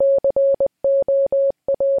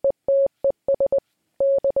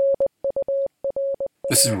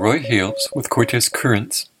This is Roy Hales with Cortes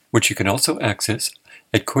Currents, which you can also access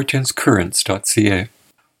at cortescurrents.ca.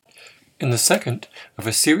 In the second of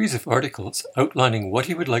a series of articles outlining what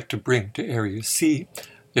he would like to bring to Area C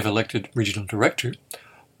if elected regional director,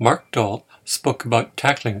 Mark Dahl spoke about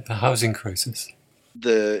tackling the housing crisis.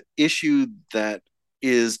 The issue that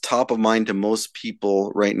is top of mind to most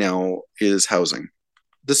people right now is housing.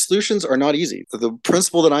 The solutions are not easy. The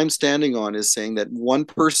principle that I'm standing on is saying that one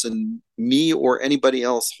person, me or anybody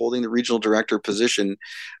else holding the regional director position,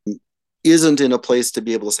 isn't in a place to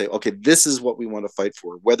be able to say, okay, this is what we want to fight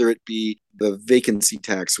for, whether it be the vacancy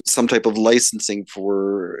tax, some type of licensing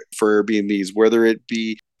for Airbnbs, whether it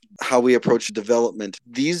be how we approach development.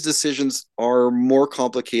 These decisions are more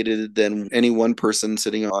complicated than any one person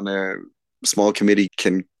sitting on a small committee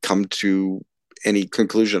can come to any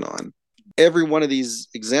conclusion on. Every one of these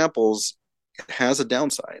examples has a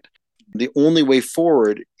downside. The only way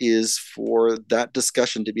forward is for that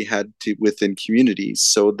discussion to be had within communities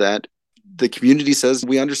so that the community says,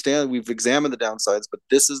 we understand, we've examined the downsides, but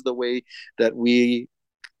this is the way that we,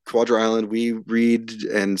 Quadra Island, we Reed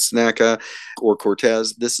and Seneca or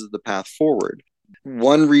Cortes, this is the path forward.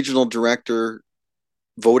 One regional director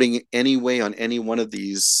voting any way on any one of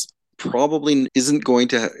these probably isn't going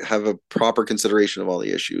to have a proper consideration of all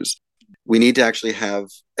the issues. We need to actually have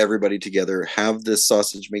everybody together, have this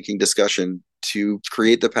sausage making discussion to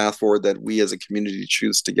create the path forward that we as a community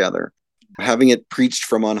choose together. Having it preached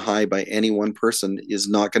from on high by any one person is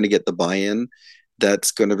not going to get the buy-in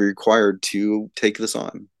that's going to be required to take this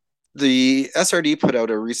on. The SRD put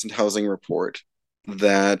out a recent housing report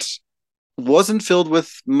that wasn't filled with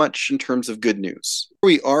much in terms of good news.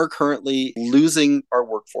 We are currently losing our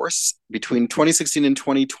workforce. Between 2016 and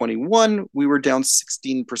 2021, we were down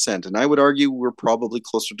 16%. And I would argue we're probably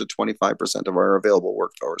closer to 25% of our available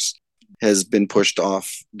workforce has been pushed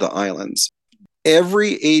off the islands.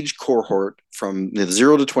 Every age cohort from the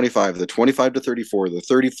 0 to 25, the 25 to 34, the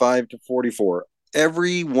 35 to 44,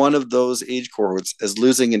 every one of those age cohorts is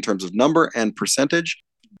losing in terms of number and percentage,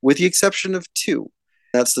 with the exception of two.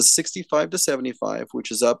 That's the 65 to 75,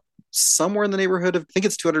 which is up somewhere in the neighborhood of, I think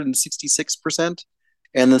it's 266%,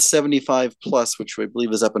 and the 75 plus, which I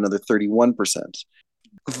believe is up another 31%.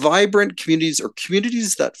 Vibrant communities or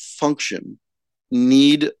communities that function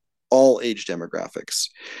need all age demographics.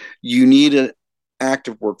 You need an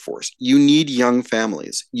active workforce. You need young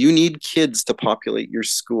families. You need kids to populate your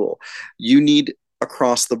school. You need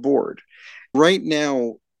across the board. Right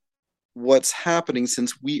now, what's happening,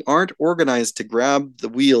 since we aren't organized to grab the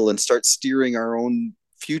wheel and start steering our own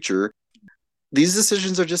future, these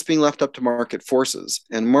decisions are just being left up to market forces.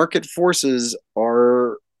 And market forces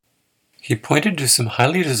are... He pointed to some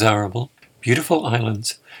highly desirable, beautiful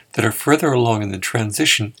islands that are further along in the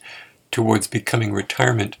transition towards becoming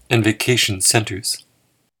retirement and vacation centers.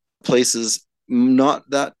 Places not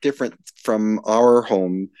that different from our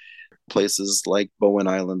home, places like Bowen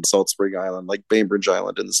Island, Salt Spring Island, like Bainbridge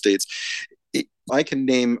Island in the States. I can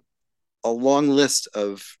name a long list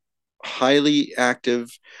of highly active,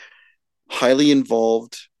 highly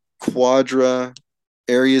involved Quadra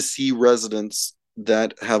Area C residents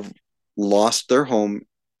that have lost their home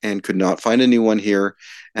and could not find anyone here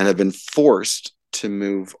and have been forced to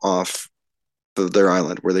move off their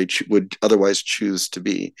island where they would otherwise choose to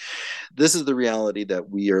be. This is the reality that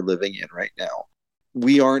we are living in right now.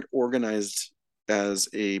 We aren't organized as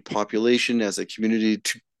a population, as a community,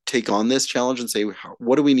 to take on this challenge and say,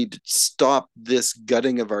 what do we need to stop this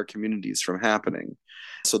gutting of our communities from happening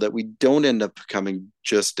so that we don't end up becoming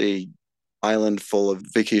just a island full of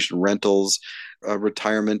vacation rentals, a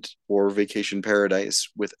retirement or vacation paradise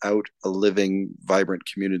without a living, vibrant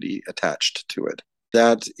community attached to it.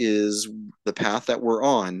 That is the path that we're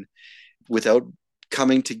on. Without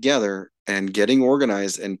coming together and getting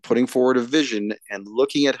organized and putting forward a vision and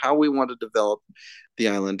looking at how we want to develop the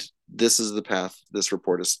island, this is the path this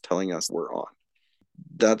report is telling us we're on.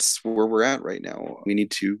 That's where we're at right now. We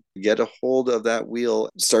need to get a hold of that wheel,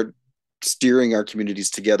 start steering our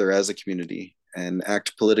communities together as a community and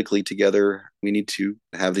act politically together. We need to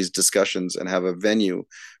have these discussions and have a venue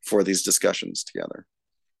for these discussions together.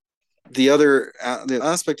 The other the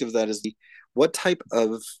aspect of that is what type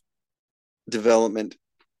of development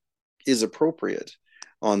is appropriate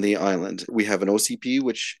on the island. We have an OCP,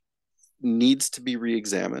 which needs to be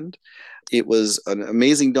re-examined. It was an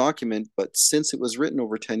amazing document, but since it was written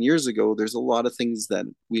over 10 years ago, there's a lot of things that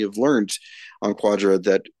we have learned on Quadra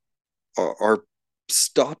that are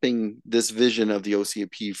stopping this vision of the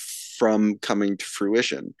OCP from coming to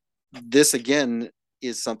fruition. This, again,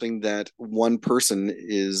 is something that one person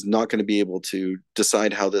is not going to be able to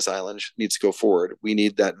decide how this island needs to go forward. We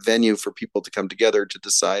need that venue for people to come together to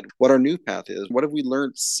decide what our new path is. What have we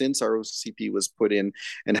learned since our OCP was put in,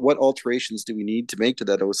 and what alterations do we need to make to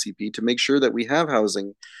that OCP to make sure that we have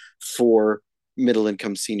housing for middle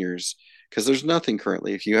income seniors? Because there's nothing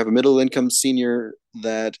currently. If you have a middle income senior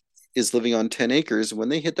that is living on 10 acres, when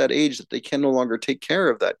they hit that age that they can no longer take care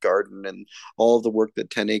of that garden and all of the work that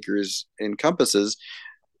 10 acres encompasses,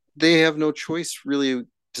 they have no choice really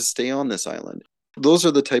to stay on this island. Those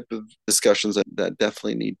are the type of discussions that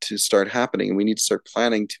definitely need to start happening. And we need to start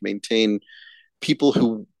planning to maintain people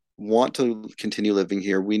who want to continue living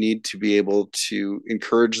here. We need to be able to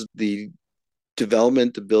encourage the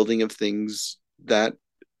development, the building of things that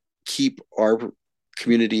keep our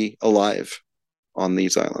community alive on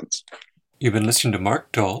these islands. You've been listening to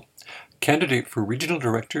Mark Dahl, candidate for Regional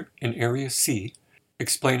Director in Area C,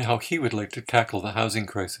 explain how he would like to tackle the housing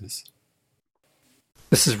crisis.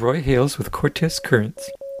 This is Roy Hales with Cortes Currents.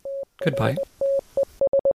 Goodbye.